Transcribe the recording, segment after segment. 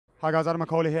Hi guys, Adam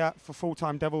Macaulay here for Full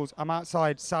Time Devils. I'm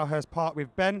outside Selhurst Park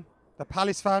with Ben, the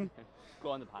Palace fan.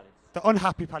 Go on the Palace. The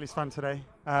unhappy Palace fan today.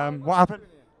 What happened?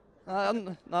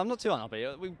 No, I'm not too unhappy.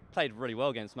 We played really well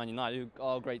against Man United, who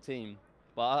are a great team.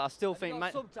 But I still think...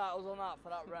 Got subtitles on that for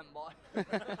that rent boy.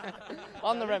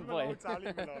 I'm the rent boy.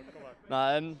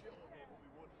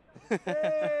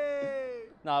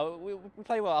 No, we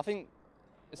play well. I think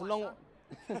it's a long...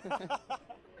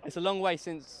 It's a long way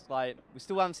since, like, we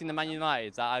still haven't seen the Man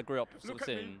United that I grew up sort of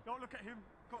seeing. Don't look at him.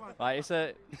 Come on. Like, it's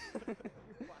a...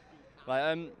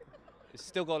 like, it's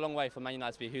still got a long way for Man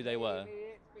United to be who they were.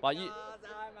 Like, you...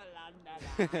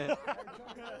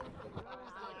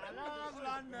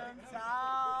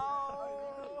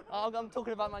 I'm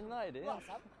talking about Man United here.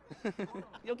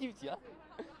 You'll give it to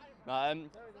you.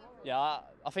 Yeah,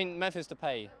 I think Memphis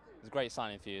Depay is a great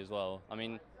signing for you as well. I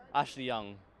mean, Ashley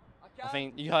Young, I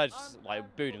think you heard,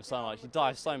 like, booed him so much. He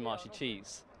dives so much, he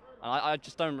cheats. And I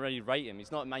just don't really rate him.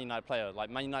 He's not a Man United player.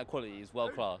 Like, Man United quality is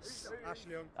world class.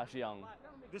 Ashley Young.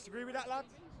 Disagree with that, lad?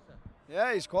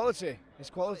 Yeah, he's quality.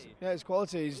 He's quality. Yeah, he's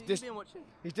quality. He's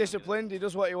disciplined. He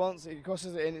does what he wants. He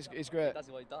crosses it in. It's great. That's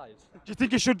why he dives. Do you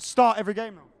think he should start every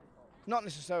game now? Not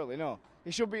necessarily, no. He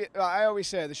should be. I always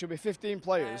say there should be 15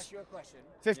 players.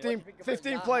 15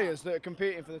 players that are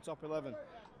competing for the top 11,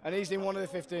 and he's in one of the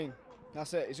 15.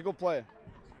 That's it. He's a good player.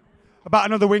 About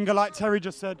another winger, like Terry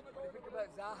just said.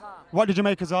 What did you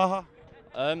make of Zaha?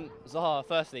 Zaha,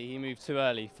 firstly, he moved too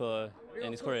early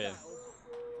in his career.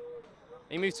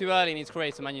 He moved too early in his career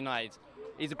to Man United.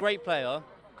 He's a great player.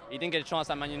 He didn't get a chance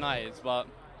at Man United, but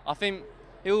I think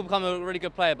he will become a really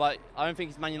good player, but I don't think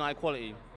he's Man United quality.